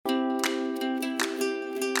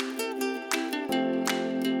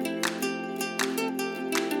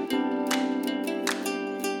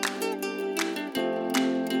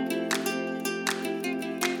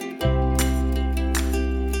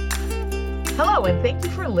Hello, and thank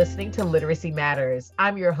you for listening to Literacy Matters.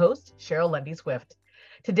 I'm your host, Cheryl Lundy Swift.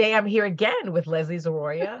 Today, I'm here again with Leslie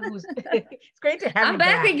Zoroya, who's it's great to have I'm you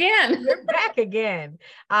back again. You're back again.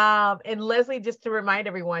 And Leslie, just to remind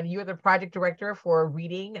everyone, you're the project director for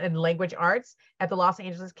reading and language arts at the Los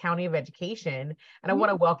Angeles County of Education. And I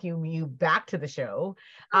want to welcome you back to the show.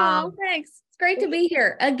 Oh, thanks. It's great to be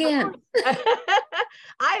here again.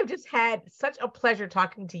 I have just had such a pleasure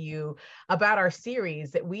talking to you about our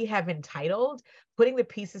series that we have entitled Putting the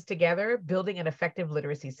Pieces Together, Building an Effective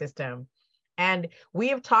Literacy System. And we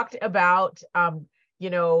have talked about,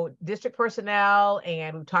 district personnel,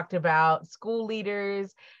 and we've talked about school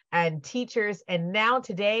leaders and teachers. And now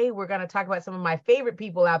today, we're going to talk about some of my favorite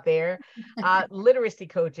people out there, literacy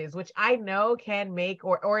coaches, which I know can make,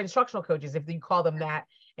 or instructional coaches, if you call them that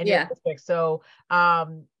in your district. So,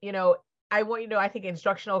 I want you to know, I think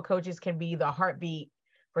instructional coaches can be the heartbeat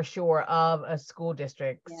for sure of a school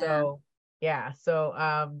district. Yeah. So,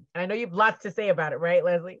 and I know you have lots to say about it, right,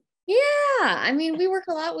 Leslie? Yeah. I mean, we work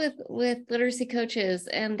a lot with literacy coaches,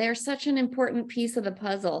 and they're such an important piece of the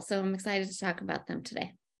puzzle. So I'm excited to talk about them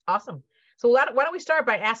today. Awesome. So why don't we start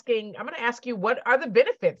by I'm going to ask you, what are the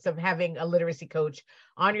benefits of having a literacy coach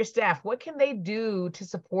on your staff? What can they do to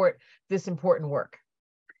support this important work?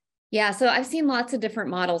 Yeah, so I've seen lots of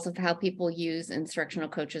different models of how people use instructional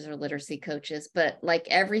coaches or literacy coaches, but like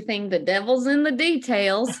everything, the devil's in the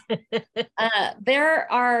details. The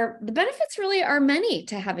benefits really are many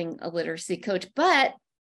to having a literacy coach, but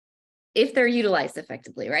if they're utilized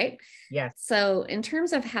effectively, right? Yes. So in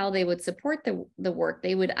terms of how they would support the work,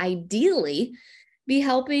 they would ideally be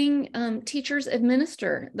helping teachers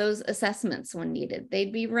administer those assessments when needed.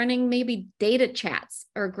 They'd be running maybe data chats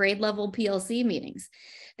or grade level PLC meetings.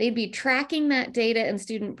 They'd be tracking that data and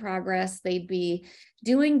student progress. They'd be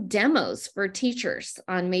doing demos for teachers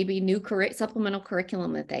on maybe new supplemental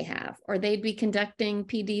curriculum that they have, or they'd be conducting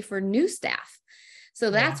PD for new staff. So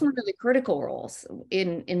that's one of the critical roles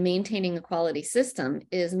in maintaining a quality system,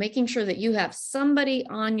 is making sure that you have somebody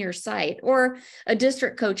on your site or a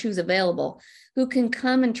district coach who's available, who can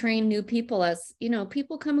come and train new people. As you know,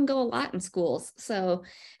 people come and go a lot in schools. So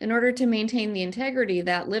in order to maintain the integrity,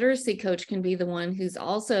 that literacy coach can be the one who's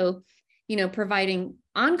also, providing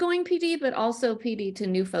ongoing PD, but also PD to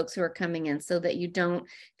new folks who are coming in, so that you don't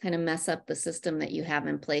kind of mess up the system that you have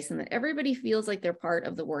in place, and that everybody feels like they're part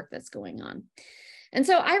of the work that's going on. And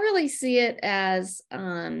so I really see it as,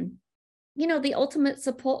 the ultimate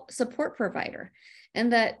support provider,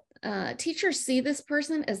 and that teachers see this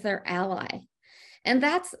person as their ally. And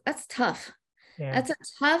that's tough. Yeah. That's a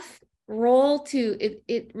tough role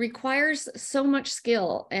it requires so much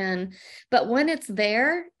skill. But when it's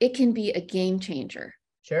there, it can be a game changer.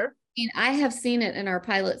 Sure. And I have seen it in our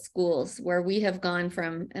pilot schools where we have gone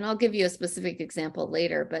from, and I'll give you a specific example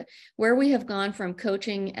later, but where we have gone from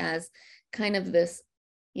coaching as kind of this,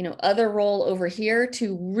 other role over here,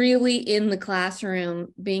 to really in the classroom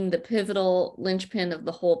being the pivotal linchpin of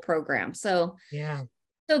the whole program. So yeah.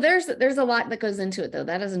 So there's a lot that goes into it, though.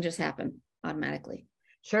 That doesn't just happen automatically.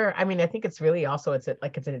 Sure. I mean, I think it's really also, it's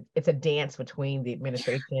a dance between the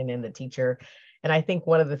administration and the teacher. And I think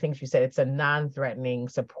one of the things you said, it's a non-threatening,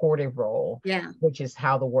 supportive role, which is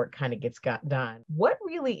how the work kind of gets done. What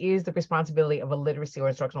really is the responsibility of a literacy or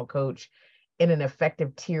instructional coach in an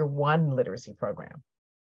effective Tier 1 literacy program?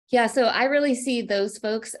 Yeah, so I really see those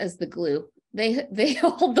folks as the glue. They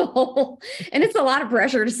hold the whole, and it's a lot of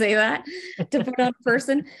pressure to say that, to put on a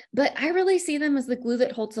person, but I really see them as the glue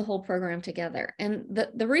that holds the whole program together. And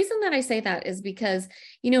the reason that I say that is because,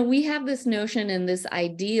 we have this notion and this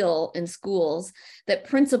ideal in schools that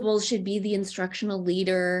principals should be the instructional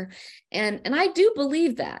leader. And I do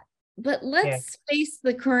believe that, but let's face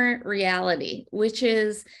the current reality, which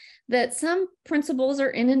is that some principals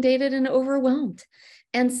are inundated and overwhelmed.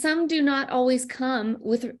 And some do not always come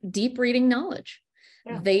with deep reading knowledge.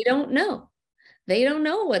 Yeah. They don't know. They don't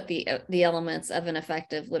know what the elements of an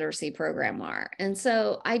effective literacy program are. And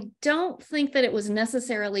so I don't think that it was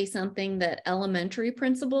necessarily something that elementary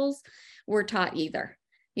principals were taught either.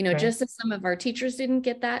 Just as some of our teachers didn't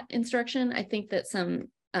get that instruction, I think that some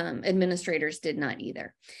administrators did not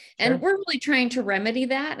either. Sure. And we're really trying to remedy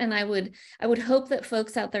that. And I would hope that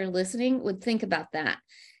folks out there listening would think about that,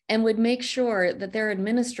 and would make sure that their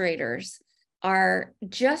administrators are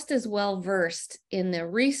just as well versed in the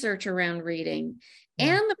research around reading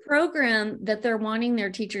and the program that they're wanting their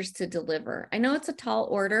teachers to deliver. I know it's a tall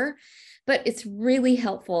order, but it's really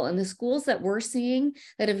helpful. And the schools that we're seeing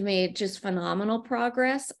that have made just phenomenal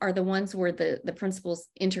progress are the ones where the principal's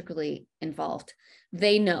integrally involved.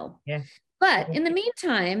 They know. Yeah. But in the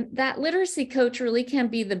meantime, that literacy coach really can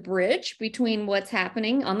be the bridge between what's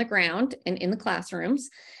happening on the ground and in the classrooms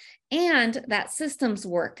and that systems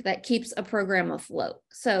work that keeps a program afloat.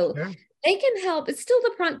 So Sure. they can help. It's still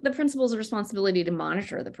the principal's responsibility to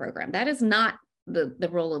monitor the program. That is not the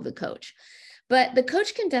role of the coach. But the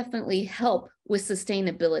coach can definitely help with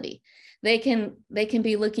sustainability. They can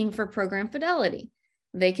be looking for program fidelity.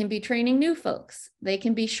 They can be training new folks. They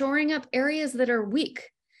can be shoring up areas that are weak.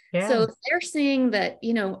 Yeah. So if they're seeing that,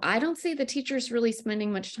 I don't see the teachers really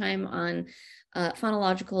spending much time on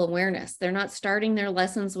phonological awareness. They're not starting their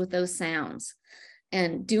lessons with those sounds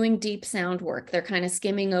and doing deep sound work. They're kind of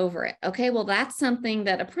skimming over it. Okay, well, that's something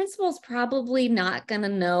that a principal's probably not going to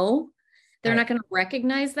know. They're not going to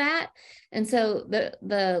recognize that. And so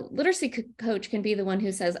the literacy coach can be the one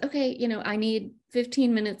who says, okay, I need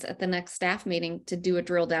 15 minutes at the next staff meeting to do a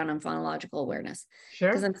drill down on phonological awareness. Sure.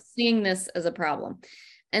 Because I'm seeing this as a problem.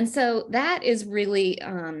 And so that is really,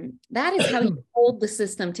 that is how you hold the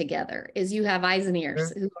system together, is you have eyes and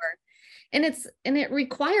ears Sure. who are, and it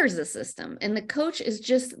requires a system. And the coach is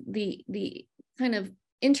just the kind of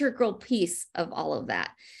integral piece of all of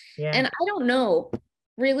that. Yeah. And I don't know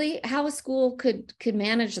really how a school could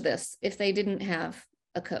manage this if they didn't have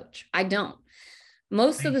a coach. I don't.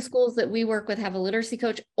 Most of the schools that we work with have a literacy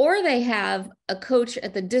coach, or they have a coach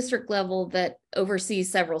at the district level that oversees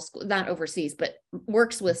several schools, not oversees, but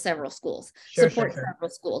works with several schools, supports several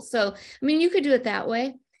schools. So, I mean, you could do it that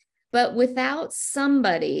way, but without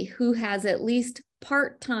somebody who has at least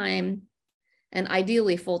part-time and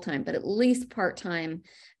ideally full-time, but at least part-time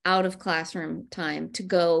out of classroom time to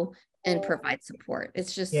go and provide support.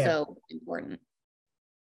 It's just so important.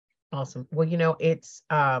 Awesome. Well, it's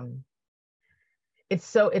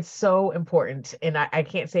so important. And I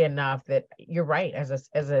can't say enough that you're right. As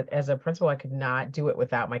a principal, I could not do it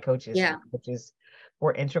without my coaches. Yeah. Coaches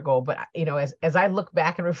were integral. But as I look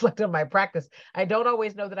back and reflect on my practice, I don't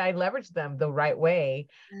always know that I leveraged them the right way.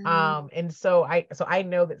 And so I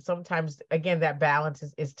know that sometimes, again, that balance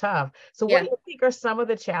is tough. So what do you think are some of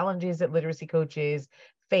the challenges that literacy coaches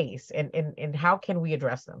face, and how can we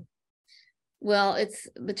address them? Well,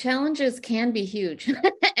 the challenges can be huge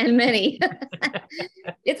and many.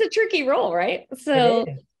 It's a tricky role, right? So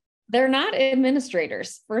they're not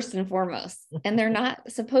administrators, first and foremost, and they're not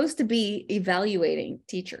supposed to be evaluating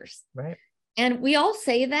teachers. Right. And we all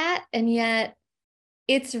say that, and yet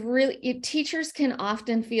it's really, teachers can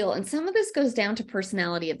often feel, and some of this goes down to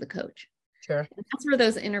personality of the coach. Sure. And that's where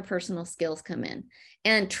those interpersonal skills come in,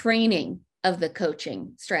 and training of the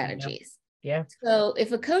coaching strategies. Yeah. So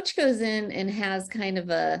if a coach goes in and has kind of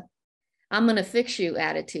a, I'm going to fix you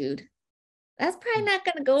attitude, that's probably not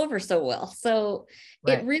going to go over so well. So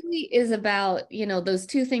it really is about, those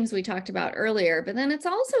two things we talked about earlier, but then it's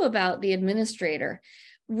also about the administrator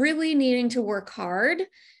really needing to work hard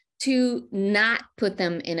to not put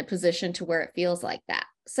them in a position to where it feels like that.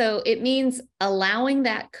 So it means allowing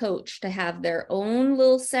that coach to have their own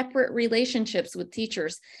little separate relationships with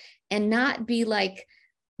teachers and not be like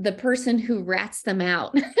the person who rats them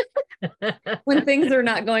out when things are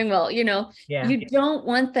not going well. You don't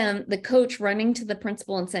want the coach running to the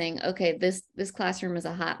principal and saying, okay, this classroom is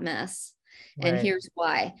a hot mess. And here's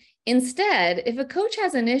why. Instead, if a coach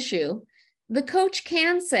has an issue, the coach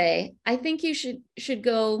can say, I think you should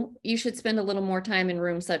spend a little more time in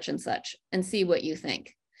room such and see what you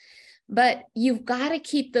think. But you've got to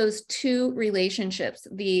keep those two relationships,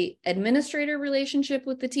 the administrator relationship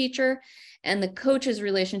with the teacher and the coach's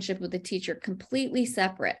relationship with the teacher, completely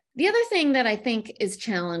separate. The other thing that I think is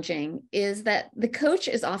challenging is that the coach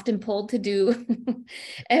is often pulled to do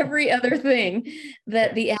every other thing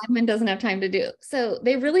that the admin doesn't have time to do. So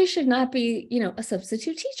they really should not be, a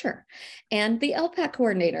substitute teacher and the LPAC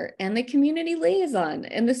coordinator and the community liaison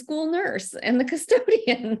and the school nurse and the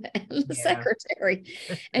custodian and the secretary.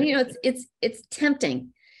 And, it's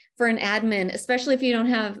tempting for an admin, especially if you don't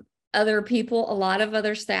have other people, a lot of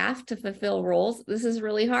other staff to fulfill roles. This is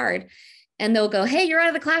really hard. And they'll go, hey, you're out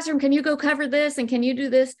of the classroom. Can you go cover this? And can you do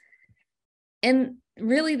this? And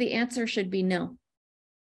really the answer should be no.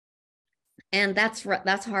 And that's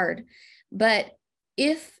hard. But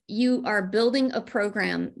if you are building a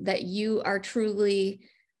program that you are truly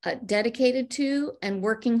dedicated to and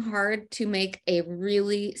working hard to make a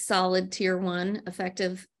really solid tier 1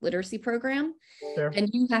 effective literacy program, then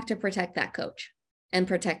you have to protect that coach and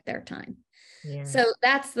protect their time. Yeah. So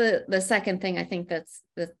that's the second thing I think that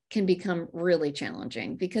can become really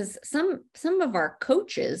challenging, because some of our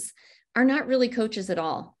coaches are not really coaches at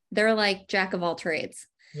all. They're like jack of all trades.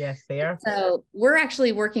 Yes, they are. So we're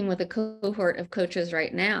actually working with a cohort of coaches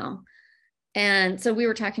right now And so we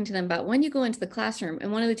were talking to them about when you go into the classroom,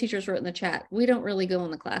 and one of the teachers wrote in the chat, we don't really go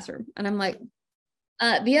in the classroom. And I'm like,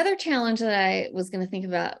 the other challenge that I was going to think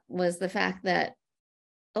about was the fact that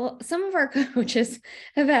some of our coaches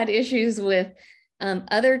have had issues with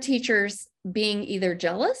other teachers being either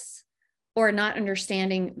jealous or not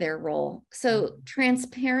understanding their role. So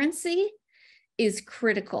transparency is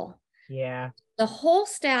critical. Yeah. The whole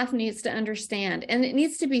staff needs to understand, and it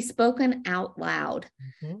needs to be spoken out loud.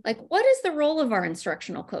 Like, what is the role of our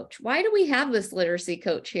instructional coach? Why do we have this literacy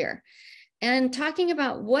coach here? And talking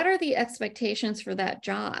about what are the expectations for that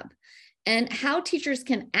job and how teachers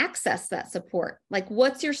can access that support. Like,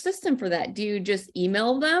 what's your system for that? Do you just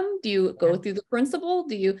email them? Do you go through the principal?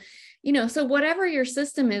 Do you, so whatever your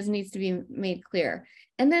system is needs to be made clear.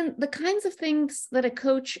 And then the kinds of things that a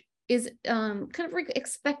coach is kind of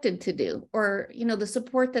expected to do, or, the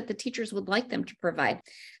support that the teachers would like them to provide.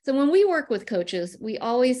 So when we work with coaches, we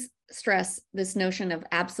always stress this notion of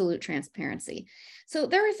absolute transparency. So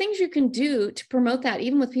there are things you can do to promote that,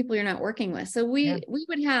 even with people you're not working with. So we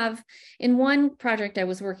would have, in one project I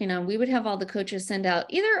was working on, we would have all the coaches send out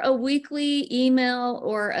either a weekly email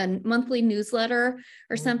or a monthly newsletter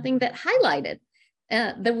or something that highlighted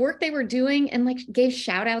the work they were doing and like gave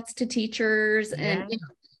shout outs to teachers and,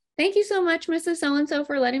 thank you so much, Mrs. So-and-so,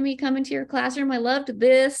 for letting me come into your classroom. I loved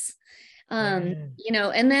this, and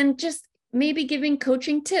then just maybe giving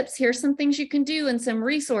coaching tips. Here's some things you can do and some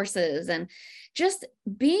resources, and just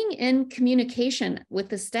being in communication with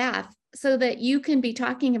the staff so that you can be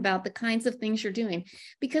talking about the kinds of things you're doing.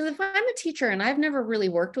 Because if I'm a teacher and I've never really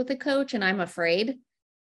worked with a coach and I'm afraid,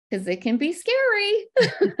 because it can be scary.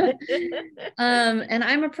 And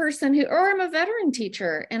I'm a person or I'm a veteran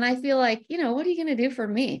teacher, and I feel like, what are you going to do for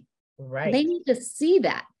me? Right. They need to see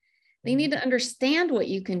that. They need to understand what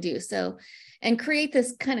you can do. So, and create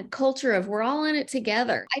this kind of culture of we're all in it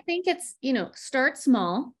together. I think it's, start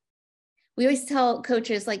small. We always tell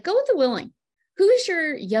coaches, like, go with the willing. Who is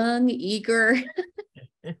your young, eager,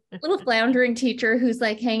 little floundering teacher who's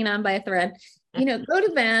like hanging on by a thread? Go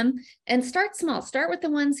to them and start small. Start with the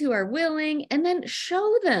ones who are willing, and then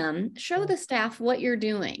show the staff what you're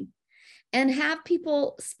doing, and have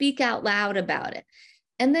people speak out loud about it.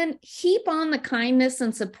 And then heap on the kindness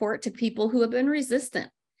and support to people who have been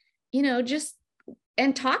resistant,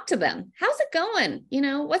 and talk to them. How's it going?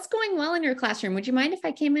 What's going well in your classroom? Would you mind if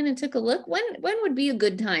I came in and took a look? When would be a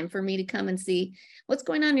good time for me to come and see what's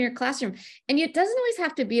going on in your classroom? And it doesn't always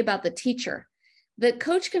have to be about the teacher. The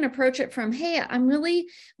coach can approach it from, hey, I'm really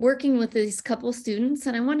working with these couple students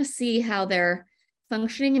and I want to see how they're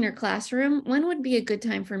functioning in your classroom. When would be a good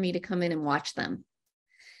time for me to come in and watch them?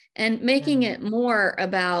 And making it more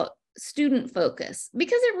about student focus,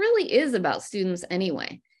 because it really is about students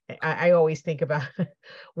anyway. I always think about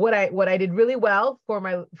what I did really well for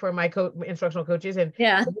my instructional coaches, and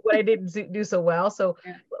what I didn't do so well. So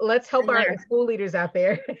let's help our school leaders out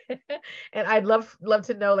there. And I'd love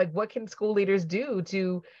to know, like, what can school leaders do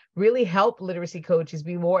to really help literacy coaches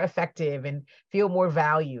be more effective and feel more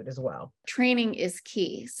valued as well? Training is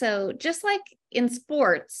key. So just like in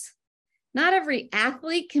sports, not every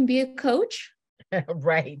athlete can be a coach.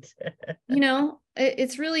 Right.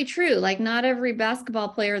 It's really true. Like, not every basketball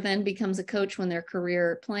player then becomes a coach when their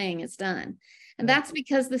career playing is done. And that's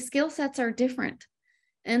because the skill sets are different.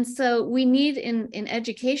 And so we need in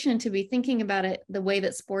education to be thinking about it the way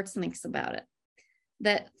that sports thinks about it.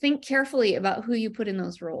 That think carefully about who you put in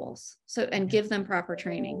those roles. So, and give them proper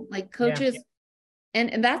training. Like coaches,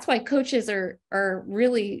 and that's why coaches are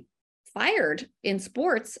really fired in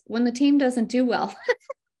sports when the team doesn't do well.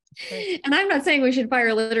 And I'm not saying we should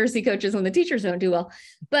fire literacy coaches when the teachers don't do well,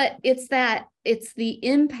 but it's the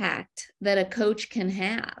impact that a coach can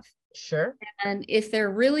have. Sure. And if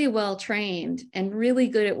they're really well trained and really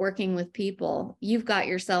good at working with people, you've got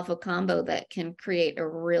yourself a combo that can create a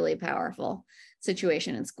really powerful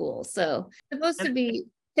situation in schools. So it's supposed to be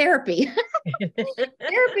therapy.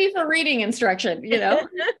 Therapy for reading instruction, that's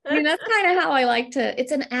kind of how I like to,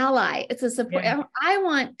 it's an ally. It's a support. I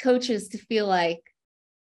want coaches to feel like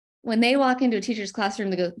when they walk into a teacher's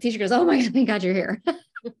classroom, the teacher goes, oh my God, thank God you're here.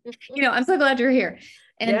 I'm so glad you're here.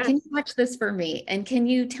 And can you watch this for me? And can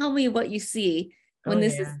you tell me what you see when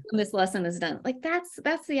when this lesson is done? Like, that's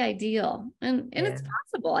the ideal. And it's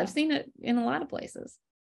possible. I've seen it in a lot of places.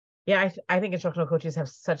 Yeah, I think instructional coaches have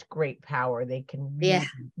such great power. They can really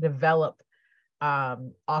develop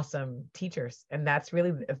awesome teachers, and that's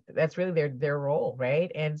really their role,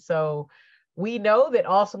 right? And so we know that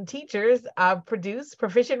awesome teachers produce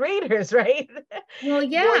proficient readers, right? Well,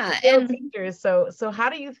 and teachers. So how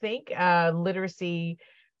do you think a literacy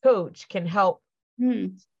coach can help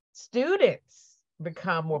students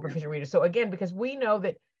become more proficient readers. So again, because we know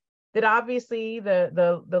that obviously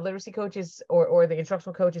the literacy coaches or the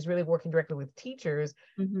instructional coach is really working directly with teachers,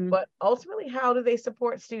 but ultimately, how do they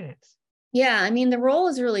support students? Yeah, I mean, the role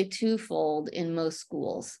is really twofold in most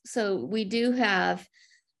schools. So we do have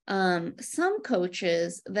some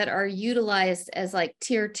coaches that are utilized as like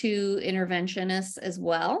tier 2 interventionists as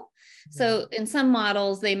well. So in some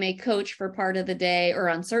models, they may coach for part of the day or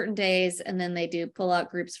on certain days, and then they do pull out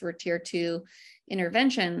groups for tier 2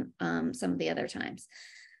 intervention some of the other times.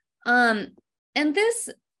 And this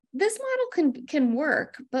model can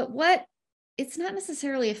work, but it's not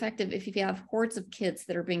necessarily effective if you have hordes of kids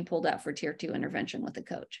that are being pulled out for tier 2 intervention with a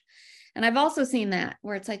coach. And I've also seen that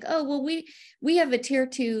where it's like, oh, well, we have a tier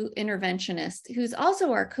 2 interventionist who's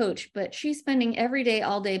also our coach, but she's spending every day,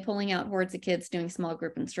 all day, pulling out hordes of kids doing small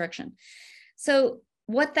group instruction. So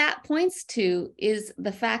what that points to is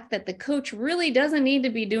the fact that the coach really doesn't need to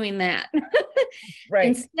be doing that. Right.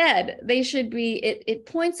 Instead, they should be, it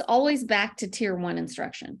points always back to tier 1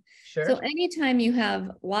 instruction. Sure. So anytime you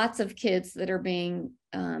have lots of kids that are being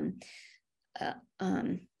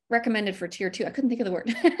recommended for tier 2, I couldn't think of the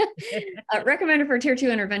word, recommended for tier 2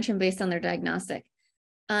 intervention based on their diagnostic,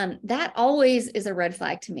 that always is a red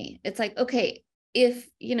flag to me. It's like, okay, if,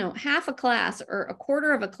 half a class or a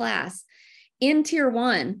quarter of a class in tier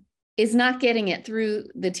 1 is not getting it through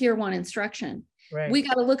the tier 1 instruction, right, we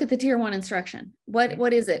got to look at the tier 1 instruction.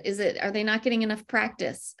 What is it? Are they not getting enough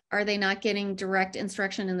practice? Are they not getting direct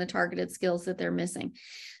instruction in the targeted skills that they're missing?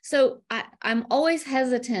 So I'm always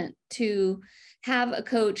hesitant to have a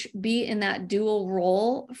coach be in that dual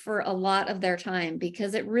role for a lot of their time,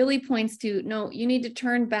 because it really points to, no, you need to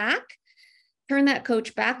turn that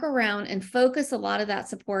coach back around and focus a lot of that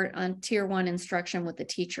support on tier 1 instruction with the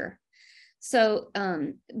teacher. So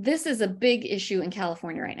this is a big issue in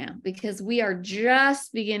California right now, because we are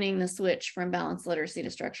just beginning the switch from balanced literacy to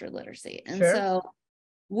structured literacy. And so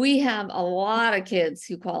we have a lot of kids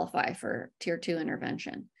who qualify for tier 2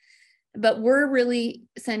 intervention. But we're really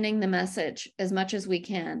sending the message as much as we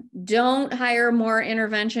can. Don't hire more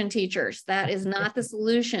intervention teachers. That is not the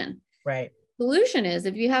solution. Right. Solution is,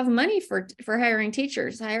 if you have money for hiring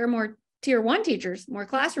teachers, hire more tier 1 teachers, more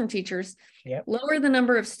classroom teachers, lower the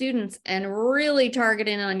number of students, and really target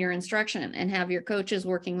in on your instruction and have your coaches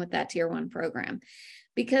working with that tier 1 program.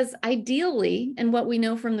 Because ideally, and what we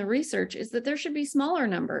know from the research, is that there should be smaller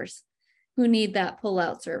numbers who need that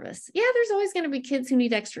pull-out service. Yeah, there's always going to be kids who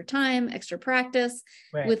need extra time, extra practice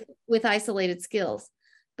with isolated skills.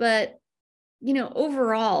 But,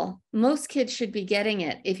 overall, most kids should be getting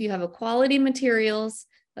it if you have a quality materials,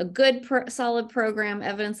 a good solid program,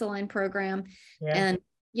 evidence-aligned program, and,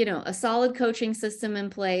 a solid coaching system in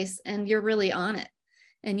place, and you're really on it.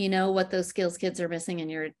 And you know what those skills kids are missing, and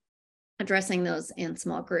you're addressing those in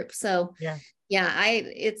small groups. So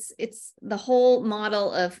it's the whole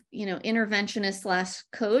model of, interventionist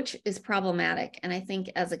 / coach is problematic. And I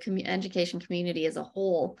think as a education community as a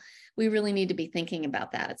whole, we really need to be thinking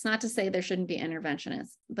about that. It's not to say there shouldn't be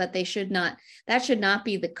interventionists, but that should not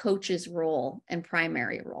be the coach's role and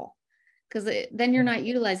primary role, because then you're not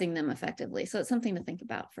utilizing them effectively. So it's something to think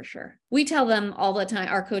about for sure. We tell them all the time,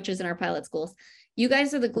 our coaches in our pilot schools, you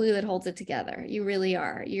guys are the glue that holds it together. You really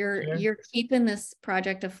are. You're keeping this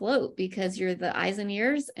project afloat because you're the eyes and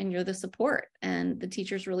ears and you're the support, and the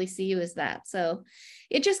teachers really see you as that. So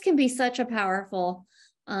it just can be such a powerful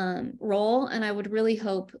role. And I would really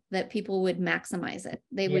hope that people would maximize it.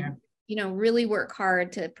 They would, really work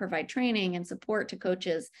hard to provide training and support to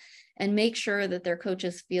coaches and make sure that their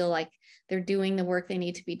coaches feel like they're doing the work they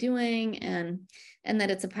need to be doing, and that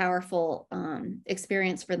it's a powerful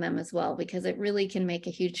experience for them as well, because it really can make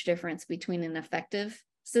a huge difference between an effective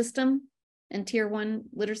system and tier 1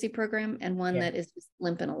 literacy program and one that is just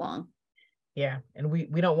limping along. Yeah. And we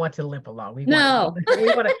don't want to limp along. We want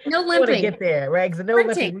to get there, right? No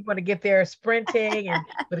limping. We want to get there sprinting and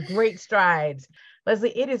with great strides.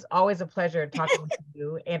 Leslie, it is always a pleasure talking to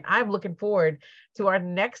you. And I'm looking forward to our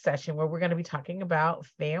next session where we're going to be talking about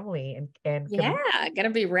family and going to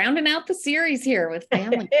be rounding out the series here with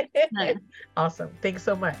family. Awesome. Thanks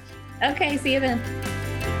so much. Okay. See you then.